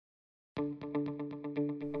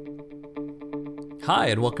Hi,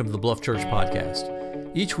 and welcome to the Bluff Church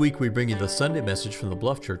Podcast. Each week we bring you the Sunday message from the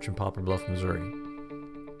Bluff Church in Poplar Bluff, Missouri.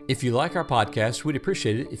 If you like our podcast, we'd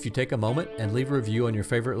appreciate it if you take a moment and leave a review on your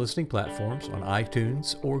favorite listening platforms on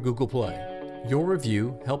iTunes or Google Play. Your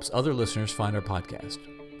review helps other listeners find our podcast.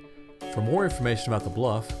 For more information about The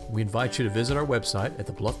Bluff, we invite you to visit our website at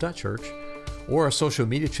thebluff.church or our social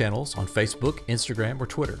media channels on Facebook, Instagram, or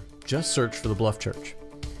Twitter. Just search for The Bluff Church.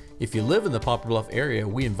 If you live in the Poplar Bluff area,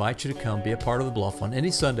 we invite you to come be a part of the Bluff on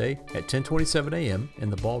any Sunday at 10:27 a.m.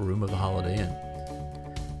 in the ballroom of the Holiday Inn.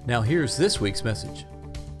 Now here's this week's message.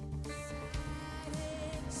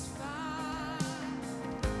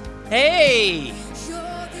 Hey!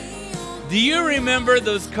 Do you remember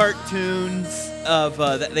those cartoons of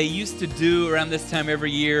that they used to do around this time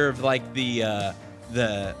every year of like the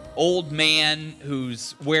old man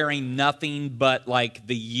who's wearing nothing but like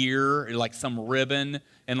the year, like some ribbon,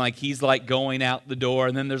 and like he's like going out the door,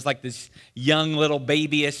 and then there's like this young little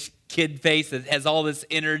babyish kid face that has all this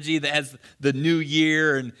energy, that has the new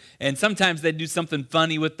year, and sometimes they do something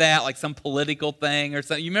funny with that, like some political thing or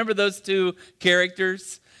something. You remember those two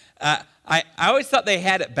characters? I always thought they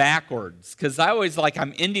had it backwards, because I always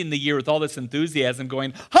I'm ending the year with all this enthusiasm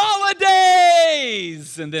going,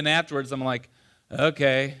 holidays! And then afterwards I'm like,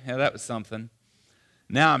 okay, yeah, that was something.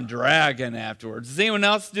 Now I'm dragging afterwards. Does anyone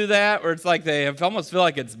else do that? Where it's like they almost feel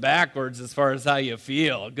like it's backwards as far as how you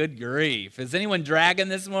feel. Good grief. Is anyone dragging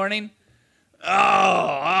this morning?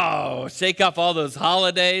 Oh, shake off all those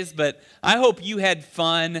holidays. But I hope you had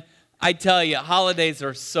fun. I tell you, holidays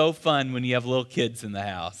are so fun when you have little kids in the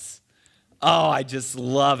house. Oh, I just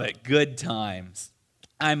love it. Good times.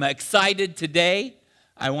 I'm excited today.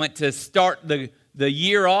 I want to start the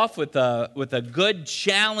year off with a good,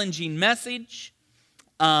 challenging message.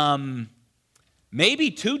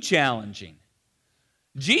 Maybe too challenging.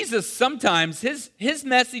 Jesus, sometimes his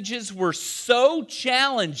messages were so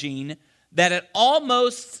challenging that it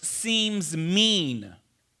almost seems mean.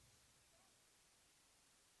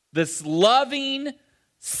 This loving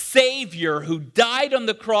Savior who died on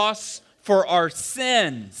the cross for our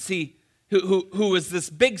sins, who was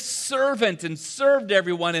this big servant and served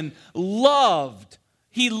everyone and loved.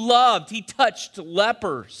 He touched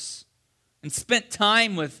lepers and spent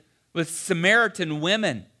time with Samaritan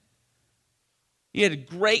women. He had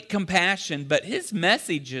great compassion, but his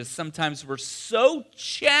messages sometimes were so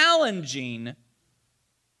challenging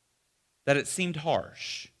that it seemed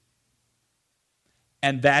harsh.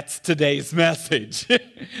 And that's today's message.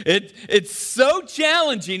 It's so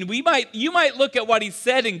challenging. You might look at what he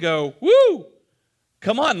said and go, woo,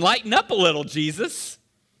 come on, lighten up a little, Jesus.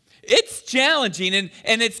 It's challenging,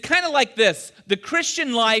 and it's kind of like this. The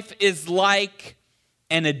Christian life is like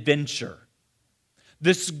an adventure.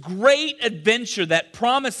 This great adventure that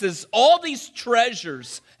promises all these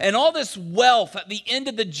treasures and all this wealth at the end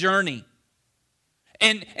of the journey.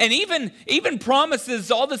 And even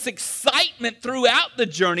promises all this excitement throughout the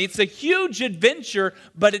journey. It's a huge adventure,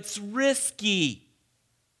 but it's risky.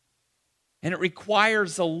 And it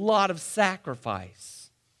requires a lot of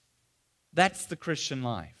sacrifice. That's the Christian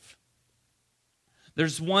life.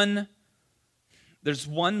 There's one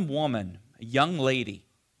woman, a young lady,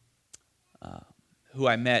 who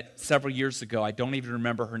I met several years ago. I don't even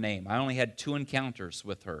remember her name. I only had 2 encounters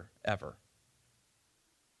with her ever.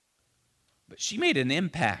 But she made an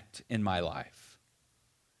impact in my life.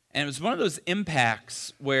 And it was one of those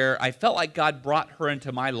impacts where I felt like God brought her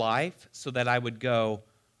into my life so that I would go,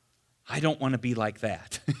 I don't want to be like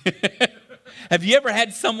that. Have you ever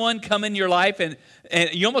had someone come in your life and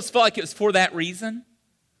you almost felt like it was for that reason?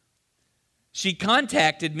 She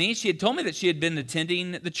contacted me. She had told me that she had been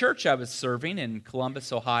attending the church I was serving in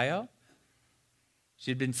Columbus, Ohio.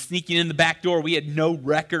 She had been sneaking in the back door. We had no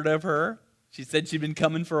record of her. She said she'd been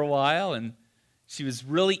coming for a while, and she was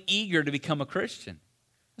really eager to become a Christian.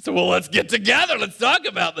 I said, well, let's get together. Let's talk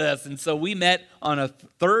about this. And so we met on a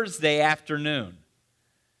Thursday afternoon.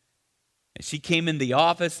 And she came in the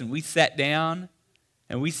office, and we sat down,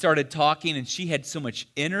 and we started talking, and she had so much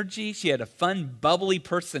energy. She had a fun, bubbly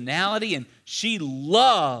personality, and she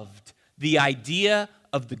loved the idea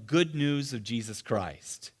of the good news of Jesus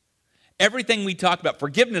Christ. Everything we talked about,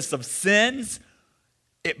 forgiveness of sins,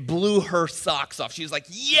 it blew her socks off. She was like,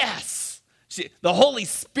 yes. The Holy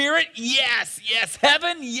Spirit, yes.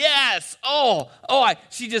 Heaven, yes.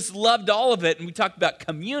 She just loved all of it. And we talked about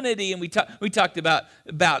community, and we talked about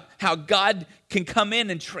how God can come in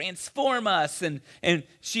and transform us. And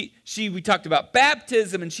we talked about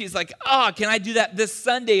baptism, and she's like, can I do that this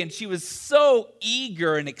Sunday? And she was so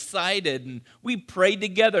eager and excited. And we prayed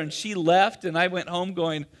together, and she left, and I went home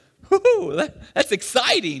going, whoo, that's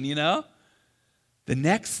exciting, you know? The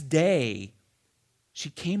next day, she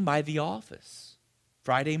came by the office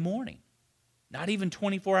Friday morning, not even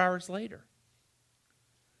 24 hours later.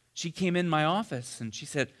 She came in my office and she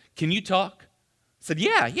said, "Can you talk?" I said,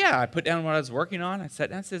 yeah. I put down what I was working on. I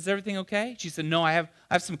said, "Is everything okay?" She said, "No, I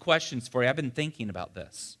have some questions for you. I've been thinking about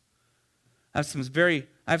this. I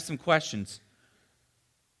have some questions."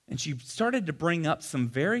 And she started to bring up some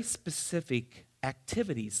very specific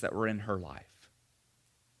activities that were in her life.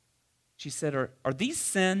 She said, Are these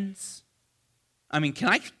sins? I mean, can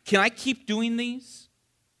I keep doing these?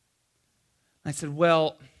 I said,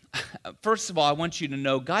 "Well, first of all, I want you to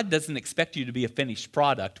know God doesn't expect you to be a finished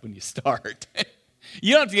product when you start.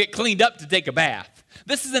 You don't have to get cleaned up to take a bath.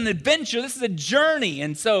 This is an adventure. This is a journey.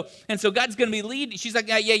 And so God's going to be leading." She's like,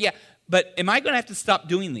 yeah. "But am I going to have to stop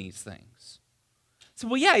doing these things?" So,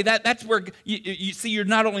 well, yeah, that's where you see you're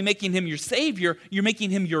not only making him your Savior, you're making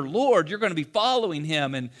him your Lord. You're going to be following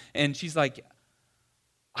him. And she's like,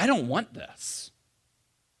 "I don't want this."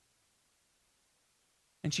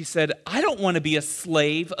 And she said, "I don't want to be a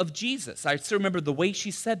slave of Jesus." I still remember the way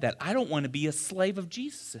she said that. "I don't want to be a slave of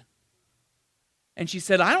Jesus." And she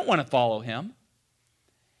said, "I don't want to follow him."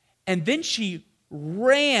 And then she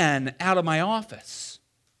ran out of my office.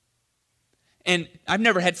 And I've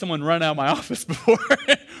never had someone run out of my office before.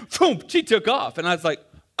 Boom, she took off. And I was like,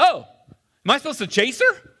 "Oh, am I supposed to chase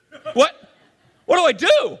her? What do I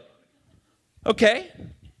do?" Okay,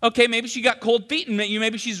 maybe she got cold feet and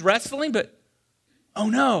maybe she's wrestling, but oh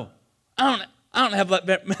no, I don't have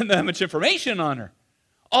that much information on her.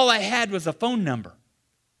 All I had was a phone number.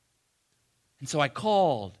 And so I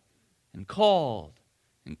called and called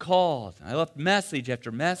and called. I left message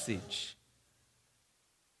after message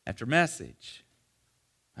after message.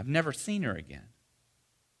 I've never seen her again.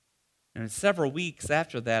 And several weeks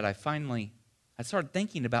after that, I started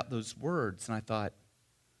thinking about those words, and I thought,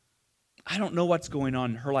 I don't know what's going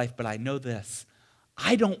on in her life, but I know this.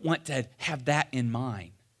 I don't want to have that in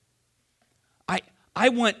mine. I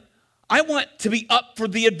want to be up for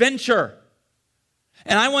the adventure.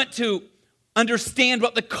 And I want to understand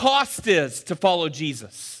what the cost is to follow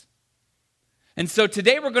Jesus. And so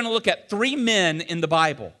today we're going to look at 3 men in the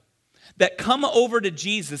Bible that come over to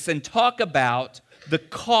Jesus and talk about the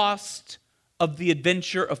cost of the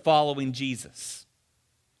adventure of following Jesus.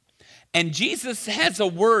 And Jesus has a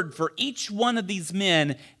word for each one of these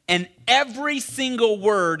men, and every single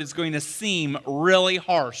word is going to seem really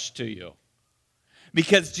harsh to you.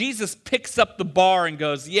 Because Jesus picks up the bar and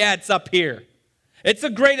goes, "Yeah, it's up here. It's a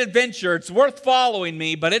great adventure. It's worth following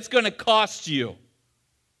me, but it's going to cost you."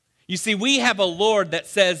 You see, we have a Lord that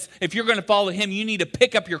says if you're going to follow him, you need to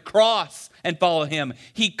pick up your cross and follow him.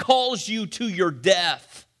 He calls you to your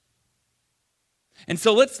death. And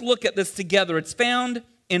so let's look at this together. It's found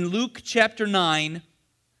in Luke chapter 9,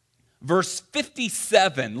 verse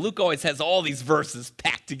 57. Luke always has all these verses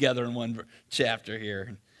packed together in one chapter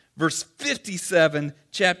here. Verse 57,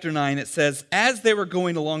 chapter 9, it says, "As they were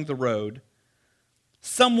going along the road,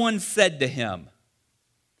 someone said to him,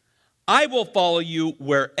 'I will follow you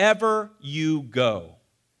wherever you go.'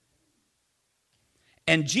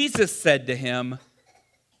 And Jesus said to him,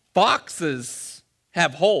 'Foxes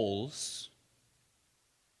have holes,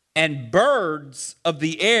 and birds of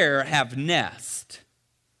the air have nests,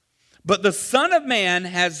 but the Son of Man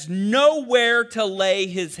has nowhere to lay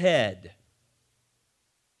his head.'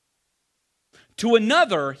 To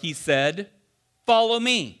another he said, 'Follow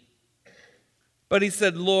me.' But he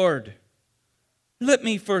said, 'Lord, let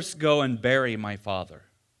me first go and bury my father.'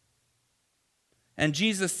 And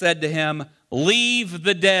Jesus said to him, 'Leave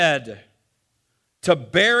the dead to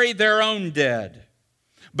bury their own dead.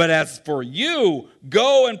 But as for you,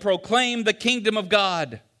 go and proclaim the kingdom of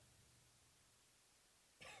God.'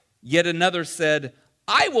 Yet another said,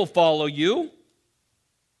 'I will follow you,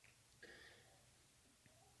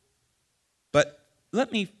 but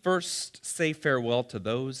let me first say farewell to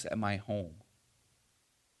those at my home.'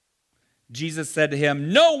 Jesus said to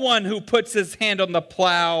him, 'No one who puts his hand on the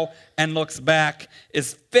plow and looks back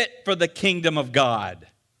is fit for the kingdom of God.'"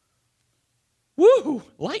 Woo!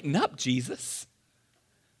 Lighten up, Jesus.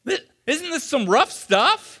 Isn't this some rough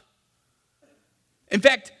stuff? In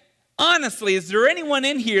fact, honestly, is there anyone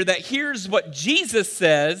in here that hears what Jesus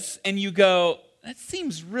says and you go, "That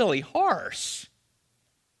seems really harsh"?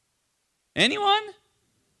 Anyone?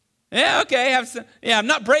 Yeah, okay. I'm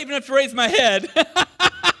not brave enough to raise my head,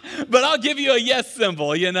 but I'll give you a yes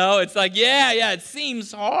symbol, It's like, yeah, it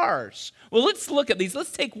seems harsh. Well, let's look at these.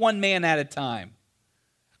 Let's take one man at a time.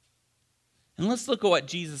 And let's look at what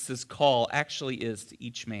Jesus' call actually is to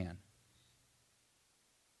each man.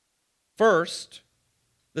 First,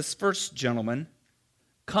 this first gentleman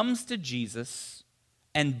comes to Jesus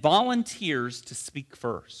and volunteers to speak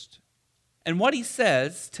first. And what he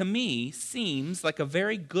says, to me, seems like a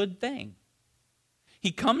very good thing.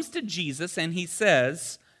 He comes to Jesus and he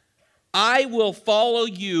says, I will follow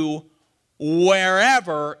you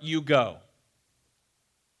wherever you go.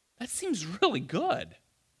 That seems really good.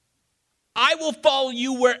 I will follow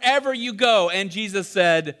you wherever you go. And Jesus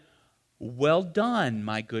said, well done,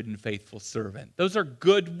 my good and faithful servant. Those are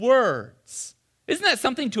good words. Isn't that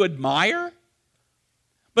something to admire?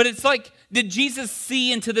 But it's like, did Jesus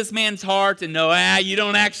see into this man's heart and know, you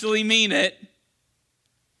don't actually mean it?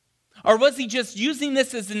 Or was he just using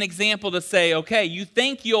this as an example to say, okay, you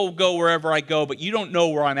think you'll go wherever I go, but you don't know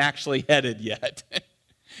where I'm actually headed yet.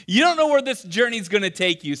 You don't know where this journey's going to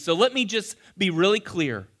take you, so let me just be really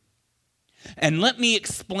clear. And let me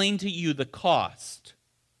explain to you the cost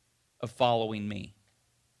of following me.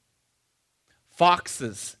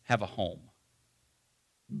 Foxes have a home.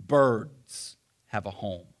 Birds have a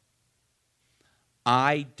home.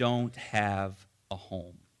 I don't have a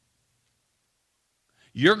home.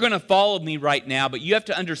 You're going to follow me right now, but you have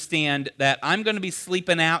to understand that I'm going to be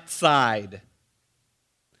sleeping outside.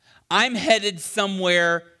 I'm headed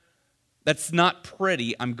somewhere that's not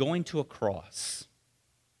pretty. I'm going to a cross.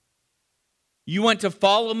 You want to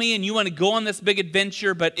follow me and you want to go on this big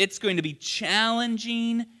adventure, but it's going to be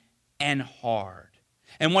challenging and hard.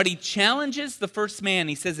 And what he challenges the first man,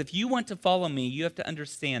 he says, if you want to follow me, you have to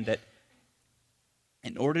understand that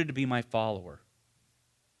in order to be my follower,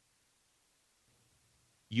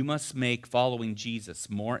 you must make following Jesus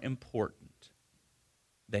more important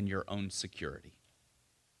than your own security.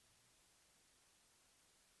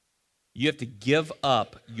 You have to give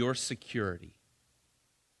up your security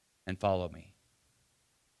and follow me.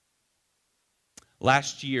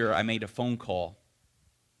 Last year, I made a phone call.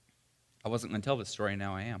 I wasn't going to tell this story,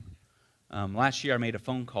 now I am. Last year, I made a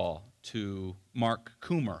phone call to Mark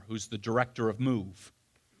Coomer, who's the director of MOVE.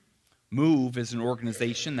 MOVE is an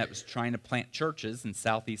organization that was trying to plant churches in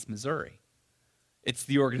southeast Missouri. It's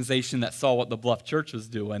the organization that saw what the Bluff Church was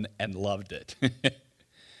doing and loved it.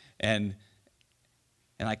 And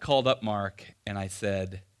I called up Mark and I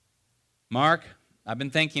said, Mark, I've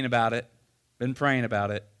been thinking about it, been praying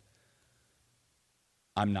about it.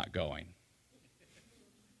 I'm not going.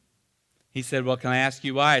 He said, well, can I ask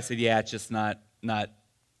you why? I said, yeah, it's just not in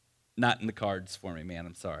the cards for me, man.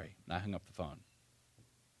 I'm sorry. And I hung up the phone.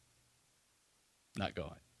 Not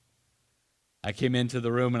going. I came into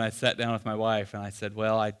the room and I sat down with my wife and I said,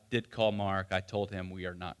 well, I did call Mark. I told him we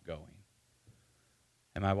are not going.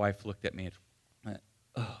 And my wife looked at me and went,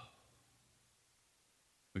 oh.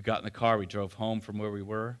 We got in the car. We drove home from where we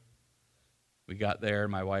were. We got there.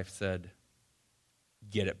 My wife said,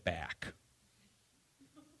 get it back.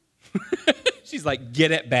 She's like,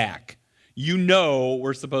 get it back. You know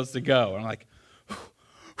we're supposed to go. And I'm like,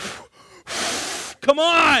 come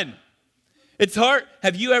on. It's hard.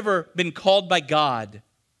 Have you ever been called by God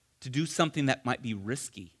to do something that might be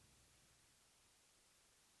risky?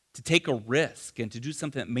 To take a risk and to do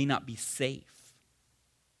something that may not be safe?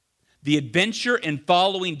 The adventure in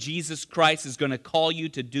following Jesus Christ is going to call you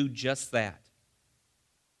to do just that.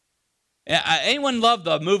 Anyone love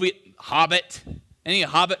the movie Hobbit? Any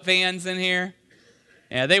Hobbit fans in here?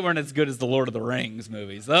 Yeah, they weren't as good as the Lord of the Rings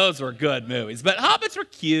movies. Those were good movies. But Hobbits were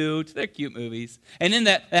cute. They're cute movies. And in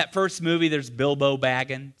that first movie, there's Bilbo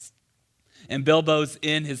Baggins. And Bilbo's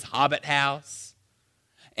in his Hobbit house.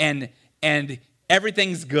 And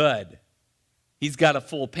everything's good. He's got a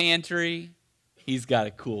full pantry. He's got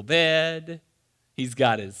a cool bed. He's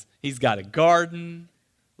got a garden.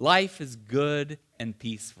 Life is good and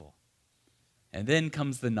peaceful. And then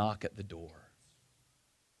comes the knock at the door.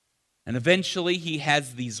 And eventually he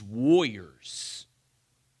has these warriors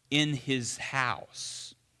in his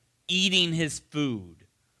house, eating his food,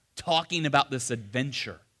 talking about this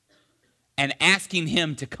adventure, and asking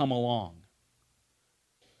him to come along.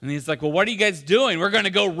 And he's like, well, what are you guys doing? We're going to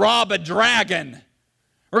go rob a dragon.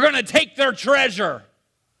 We're going to take their treasure.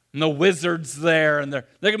 And the wizard's there, and they're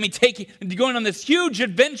going to be going on this huge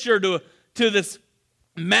adventure to this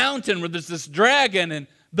mountain where there's this dragon, and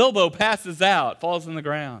Bilbo passes out, falls on the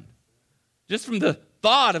ground. Just from the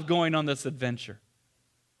thought of going on this adventure.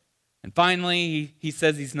 And finally, he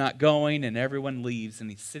says he's not going, and everyone leaves, and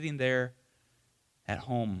he's sitting there at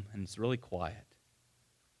home, and it's really quiet.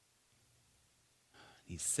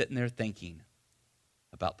 He's sitting there thinking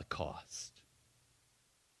about the cost.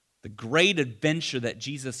 The great adventure that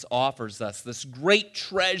Jesus offers us, this great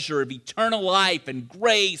treasure of eternal life and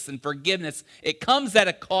grace and forgiveness, it comes at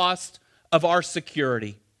a cost of our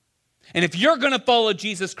security. And if you're going to follow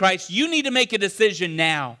Jesus Christ, you need to make a decision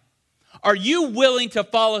now. Are you willing to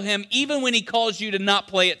follow him even when he calls you to not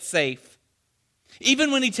play it safe?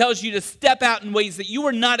 Even when he tells you to step out in ways that you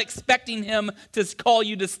were not expecting him to call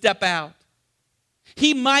you to step out?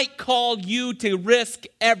 He might call you to risk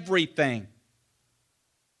everything.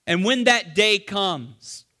 And when that day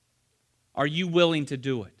comes, are you willing to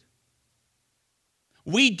do it?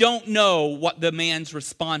 We don't know what the man's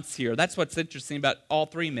response here. That's what's interesting about all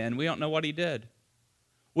three men. We don't know what he did.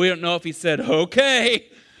 We don't know if he said, okay,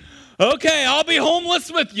 I'll be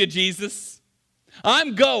homeless with you, Jesus.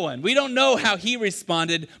 I'm going. We don't know how he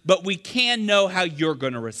responded, but we can know how you're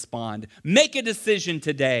going to respond. Make a decision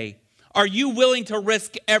today. Are you willing to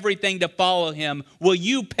risk everything to follow him? Will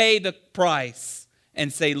you pay the price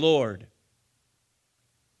and say, Lord,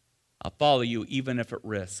 I'll follow you even if it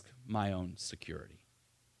risks my own security?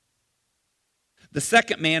 The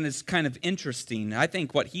second man is kind of interesting. I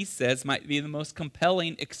think what he says might be the most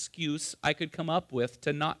compelling excuse I could come up with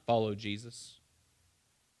to not follow Jesus.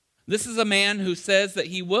 This is a man who says that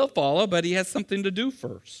he will follow, but he has something to do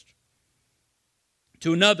first.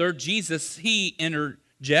 To another, Jesus, he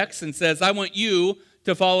interjects and says, I want you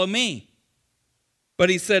to follow me. But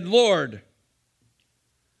he said, Lord,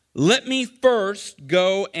 let me first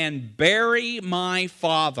go and bury my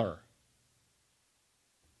father.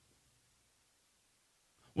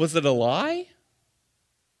 Was it a lie?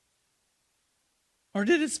 Or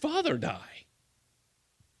did his father die?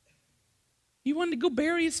 He wanted to go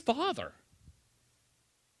bury his father.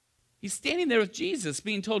 He's standing there with Jesus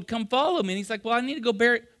being told, come follow me. And he's like, well, I need to go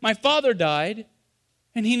bury. My father died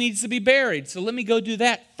and he needs to be buried. So let me go do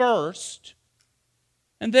that first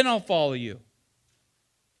and then I'll follow you.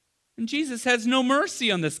 And Jesus has no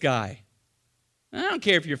mercy on this guy. I don't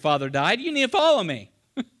care if your father died. You need to follow me.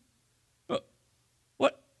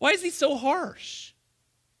 Why is he so harsh?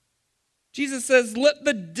 Jesus says, let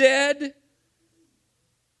the dead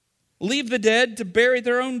leave the dead to bury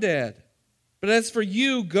their own dead. But as for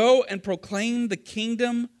you, go and proclaim the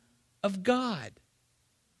kingdom of God.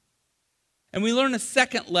 And we learn a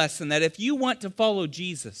second lesson, that if you want to follow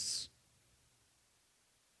Jesus,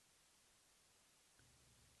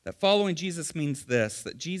 that following Jesus means this,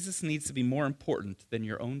 that Jesus needs to be more important than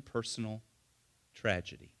your own personal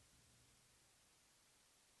tragedy.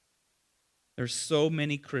 There's so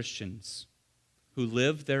many Christians who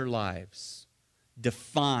live their lives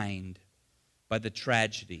defined by the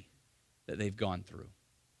tragedy that they've gone through.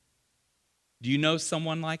 Do you know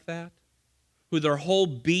someone like that? Who their whole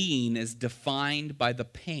being is defined by the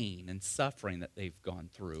pain and suffering that they've gone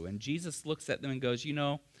through. And Jesus looks at them and goes, you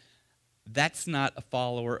know, that's not a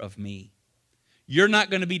follower of me. You're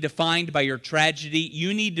not going to be defined by your tragedy.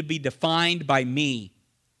 You need to be defined by me.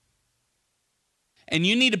 And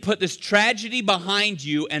you need to put this tragedy behind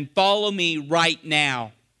you and follow me right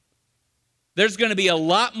now. There's going to be a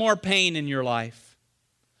lot more pain in your life,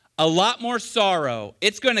 a lot more sorrow.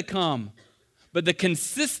 It's going to come. But the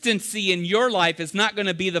consistency in your life is not going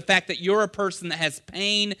to be the fact that you're a person that has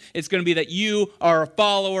pain. It's going to be that you are a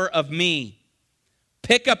follower of me.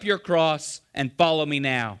 Pick up your cross and follow me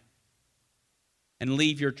now. And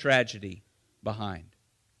leave your tragedy behind.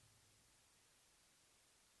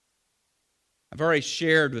 I've already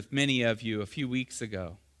shared with many of you a few weeks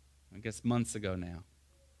ago, I guess months ago now,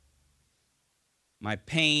 my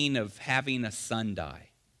pain of having a son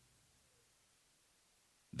die.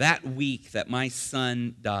 That week that my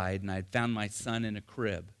son died and I'd found my son in a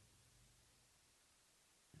crib,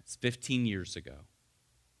 it's 15 years ago.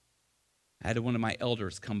 I had one of my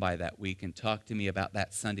elders come by that week and talk to me about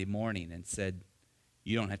that Sunday morning and said,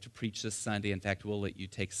 you don't have to preach this Sunday. In fact, we'll let you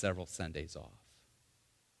take several Sundays off.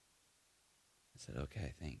 I said,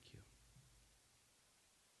 okay, thank you.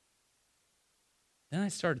 Then I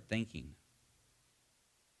started thinking.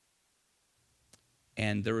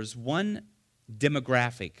 And there was one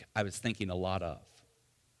demographic I was thinking a lot of.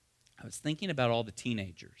 I was thinking about all the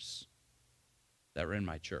teenagers that were in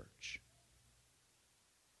my church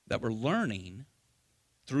that were learning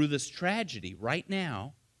through this tragedy right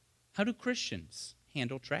now, how do Christians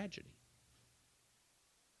handle tragedy?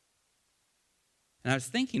 And I was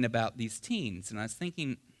thinking about these teens, and I was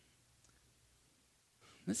thinking,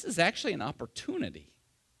 this is actually an opportunity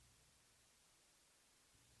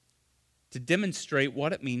to demonstrate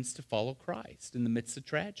what it means to follow Christ in the midst of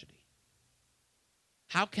tragedy.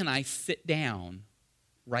 How can I sit down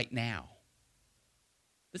right now?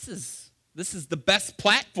 This is the best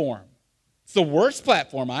platform. It's the worst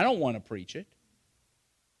platform. I don't want to preach it.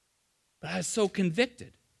 But I was so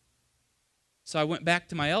convicted. So I went back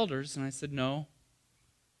to my elders and I said, no,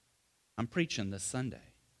 I'm preaching this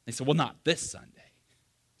Sunday. They said, well, not this Sunday.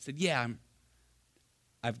 I said, yeah,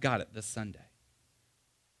 I've got it this Sunday.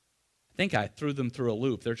 I think I threw them through a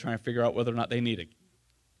loop. They're trying to figure out whether or not do I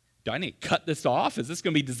need to cut this off? Is this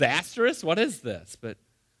going to be disastrous? What is this? But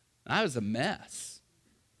I was a mess.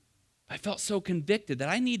 I felt so convicted that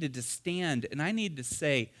I needed to stand and I needed to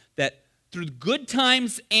say that through good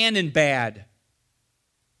times and in bad,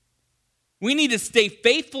 we need to stay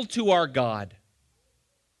faithful to our God.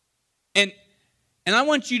 And I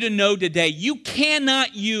want you to know today, you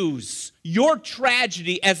cannot use your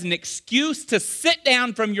tragedy as an excuse to sit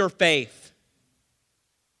down from your faith.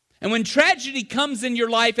 And when tragedy comes in your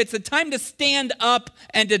life, it's a time to stand up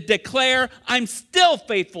and to declare, I'm still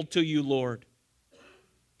faithful to you, Lord.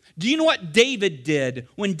 Do you know what David did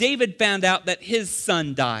when David found out that his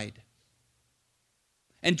son died?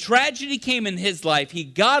 And tragedy came in his life. He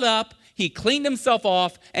got up, he cleaned himself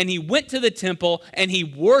off, and he went to the temple, and he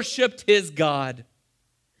worshiped his God.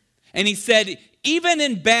 And he said, even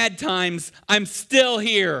in bad times, I'm still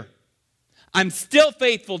here. I'm still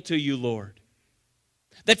faithful to you, Lord.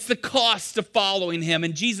 That's the cost of following him.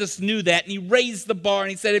 And Jesus knew that, and he raised the bar,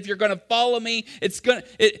 and he said, if you're going to follow me,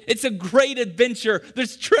 it's a great adventure.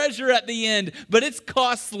 There's treasure at the end, but it's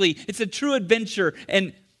costly. It's a true adventure.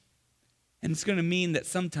 And it's going to mean that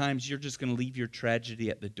sometimes you're just going to leave your tragedy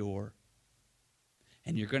at the door.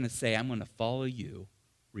 And you're going to say, I'm going to follow you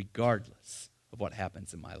regardless of what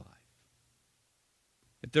happens in my life.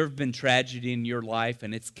 If there have been tragedy in your life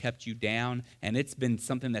and it's kept you down and it's been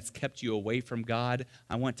something that's kept you away from God,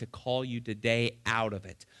 I want to call you today out of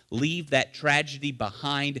it. Leave that tragedy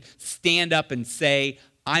behind. Stand up and say,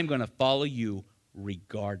 I'm going to follow you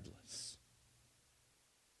regardless.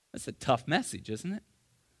 That's a tough message, isn't it?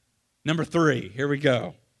 Number 3, here we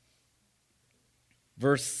go.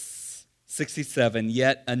 Verse 67,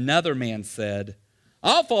 yet another man said,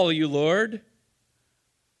 I'll follow you, Lord,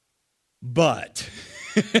 but.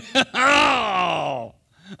 oh,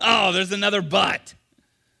 there's another but.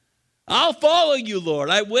 I'll follow you, Lord,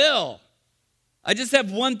 I will. I just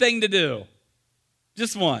have one thing to do.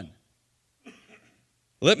 Just one.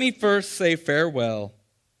 Let me first say farewell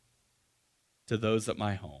to those at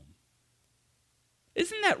my home.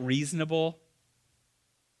 Isn't that reasonable?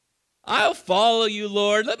 I'll follow you,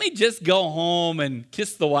 Lord. Let me just go home and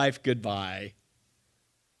kiss the wife goodbye.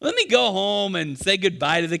 Let me go home and say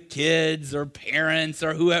goodbye to the kids or parents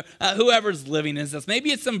or whoever's living in this.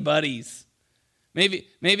 Maybe it's some buddies. Maybe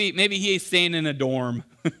he's staying in a dorm.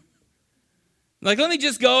 Like, let me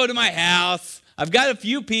just go to my house. I've got a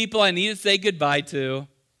few people I need to say goodbye to.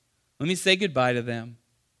 Let me say goodbye to them,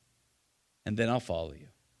 and then I'll follow you.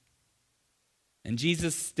 And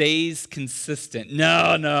Jesus stays consistent.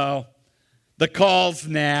 No. The call's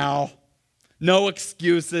now. No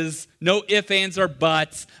excuses. No ifs, ands, or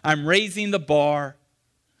buts. I'm raising the bar.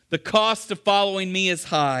 The cost of following me is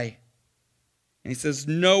high. And he says,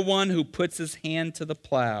 no one who puts his hand to the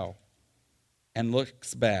plow and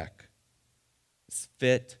looks back is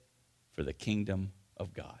fit for the kingdom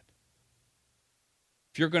of God.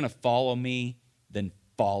 If you're going to follow me, then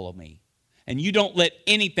follow me. And you don't let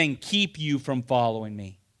anything keep you from following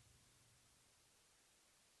me.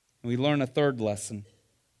 And we learn a third lesson,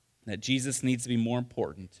 that Jesus needs to be more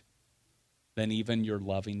important than even your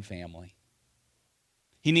loving family.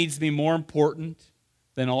 He needs to be more important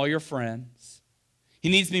than all your friends. He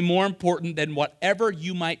needs to be more important than whatever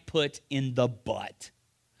you might put in the but.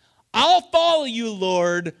 I'll follow you,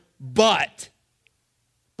 Lord, but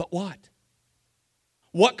what?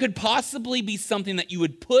 What could possibly be something that you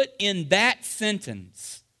would put in that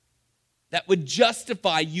sentence that would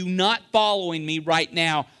justify you not following me right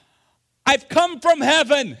now? I've come from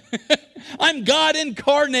heaven. I'm God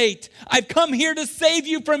incarnate. I've come here to save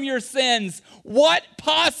you from your sins. What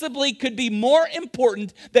possibly could be more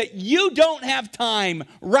important that you don't have time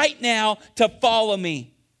right now to follow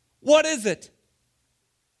me? What is it?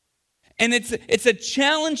 And it's a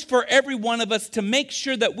challenge for every one of us to make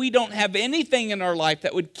sure that we don't have anything in our life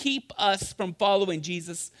that would keep us from following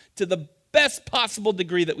Jesus to the best possible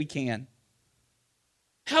degree that we can.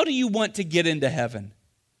 How do you want to get into heaven?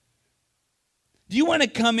 Do you want to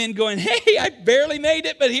come in going, hey, I barely made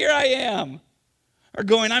it, but here I am? Or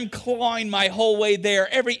going, I'm clawing my whole way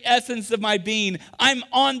there, every essence of my being. I'm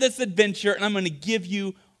on this adventure, and I'm going to give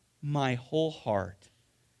you my whole heart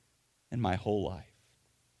and my whole life.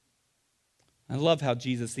 I love how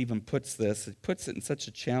Jesus even puts this. He puts it in such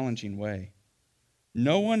a challenging way.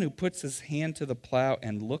 No one who puts his hand to the plow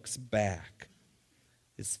and looks back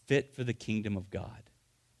is fit for the kingdom of God.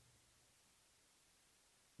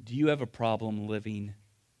 Do you have a problem living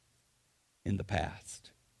in the past?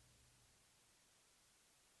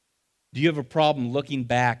 Do you have a problem looking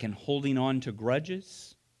back and holding on to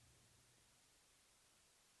grudges?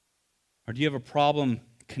 Or do you have a problem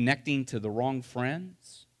connecting to the wrong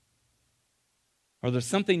friends? Or there's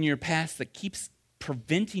something in your past that keeps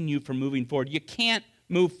preventing you from moving forward? You can't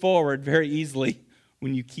move forward very easily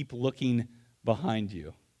when you keep looking behind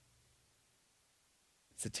you.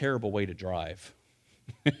 It's a terrible way to drive.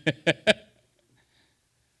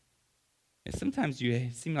 And sometimes you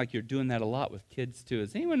seem like you're doing that a lot with kids too.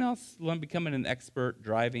 Is anyone else becoming an expert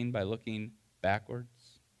driving by looking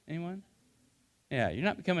backwards? Anyone? Yeah, you're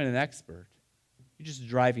not becoming an expert. You're just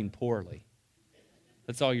driving poorly.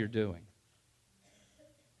 That's all you're doing.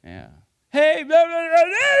 Yeah. Hey,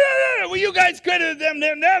 will you guys credit them?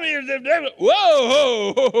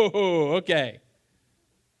 Whoa, okay.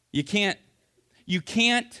 You can't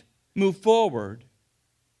move forward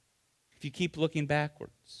if you keep looking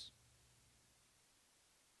backwards.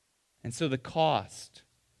 And so the cost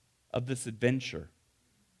of this adventure,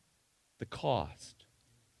 the cost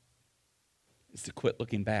is to quit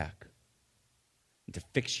looking back and to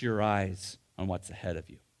fix your eyes on what's ahead of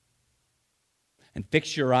you. And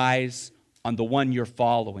fix your eyes on the one you're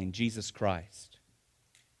following, Jesus Christ.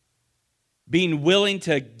 Being willing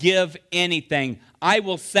to give anything. I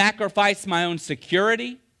will sacrifice my own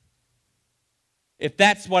security. If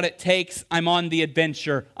that's what it takes, I'm on the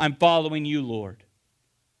adventure. I'm following you, Lord.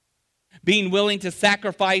 Being willing to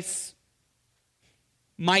sacrifice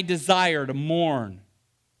my desire to mourn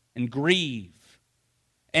and grieve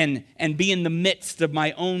and be in the midst of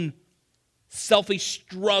my own selfish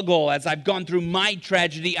struggle as I've gone through my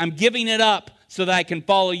tragedy. I'm giving it up so that I can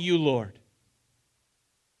follow you, Lord.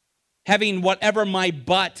 Having whatever my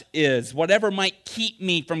but is, whatever might keep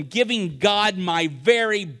me from giving God my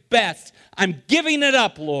very best, I'm giving it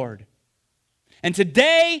up, Lord. And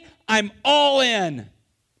today, I'm all in.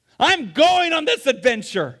 I'm going on this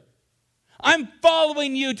adventure. I'm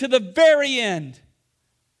following you to the very end.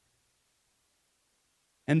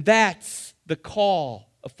 And that's the call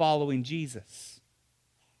of following Jesus.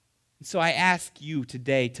 So I ask you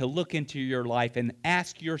today to look into your life and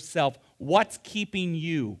ask yourself, what's keeping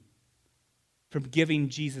you from giving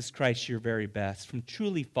Jesus Christ your very best, from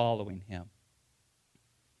truly following him?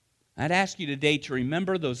 I'd ask you today to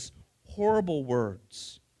remember those horrible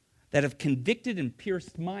words that have convicted and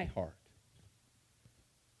pierced my heart.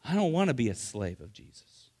 I don't want to be a slave of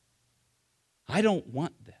Jesus. I don't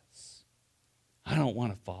want this. I don't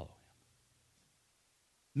want to follow him.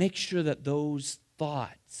 Make sure that those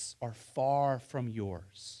thoughts are far from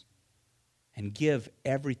yours and give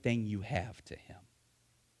everything you have to him.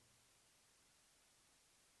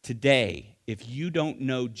 Today, if you don't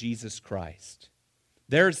know Jesus Christ,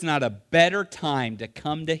 there's not a better time to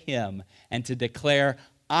come to him and to declare,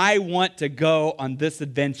 I want to go on this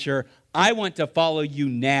adventure. I want to follow you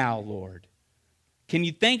now, Lord. Can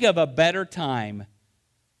you think of a better time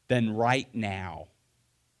than right now?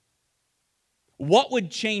 What would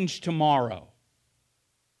change tomorrow?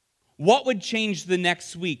 What would change the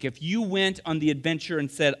next week if you went on the adventure and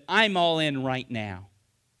said, I'm all in right now?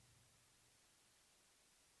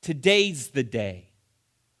 Today's the day.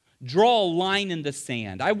 Draw a line in the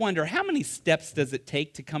sand. I wonder, how many steps does it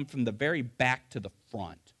take to come from the very back to the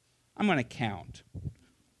front? I'm going to count.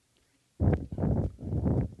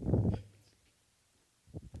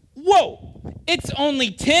 Whoa! It's only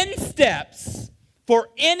 10 steps for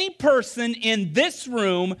any person in this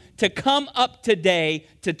room to come up today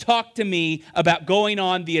to talk to me about going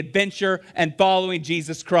on the adventure and following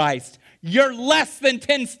Jesus Christ. You're less than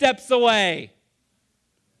 10 steps away.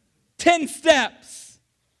 10 steps.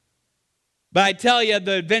 But I tell you,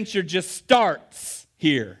 the adventure just starts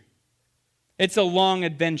here. It's a long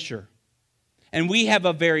adventure. And we have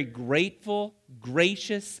a very grateful,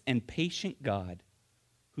 gracious, and patient God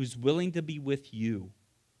who's willing to be with you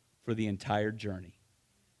for the entire journey.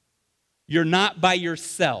 You're not by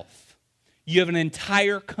yourself. You have an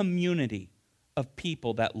entire community of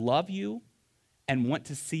people that love you and want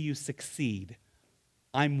to see you succeed.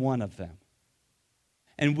 I'm one of them.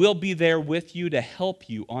 And we'll be there with you to help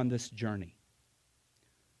you on this journey.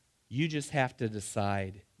 You just have to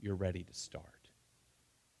decide you're ready to start.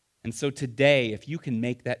 And so today, if you can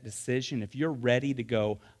make that decision, if you're ready to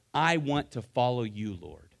go, I want to follow you,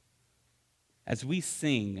 Lord. As we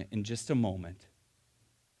sing in just a moment,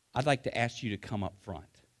 I'd like to ask you to come up front.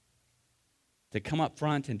 To come up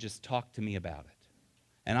front and just talk to me about it.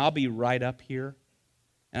 And I'll be right up here,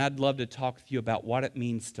 and I'd love to talk with you about what it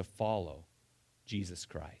means to follow Jesus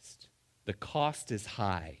Christ. The cost is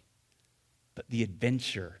high, but the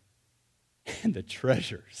adventure and the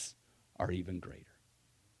treasures are even greater.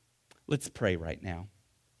 Let's pray right now.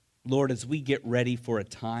 Lord, as we get ready for a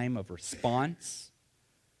time of response,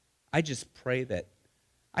 I just pray that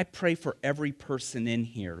I pray for every person in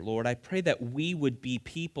here, Lord. I pray that we would be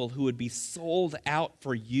people who would be sold out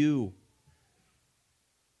for you.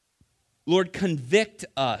 Lord, convict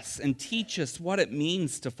us and teach us what it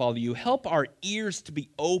means to follow you. Help our ears to be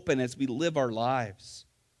open as we live our lives.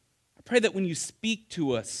 I pray that when you speak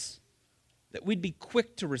to us, that we'd be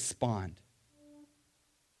quick to respond,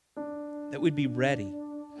 that we'd be ready.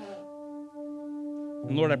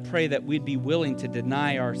 And Lord, I pray that we'd be willing to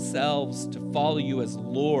deny ourselves to follow you as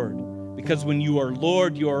Lord, because when you are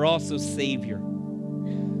Lord, you are also Savior.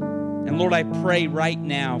 And Lord, I pray right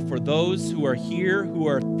now for those who are here who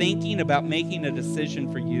are thinking about making a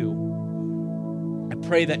decision for you. I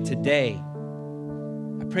pray that today,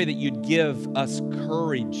 I pray that you'd give us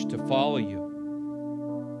courage to follow you.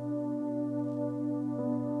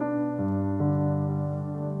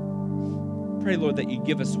 Pray, Lord, that you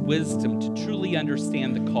give us wisdom to truly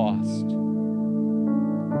understand the cost.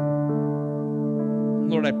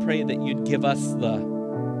 Lord, I pray that you'd give us the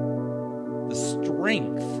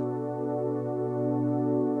strength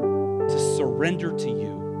to surrender to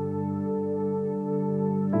you.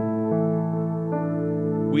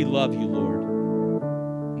 We love you,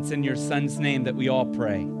 Lord. It's in your Son's name that we all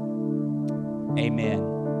pray.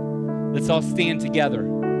 Amen. Let's all stand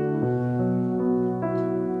together.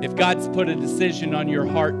 If God's put a decision on your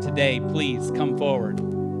heart today, please come forward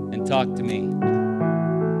and talk to me.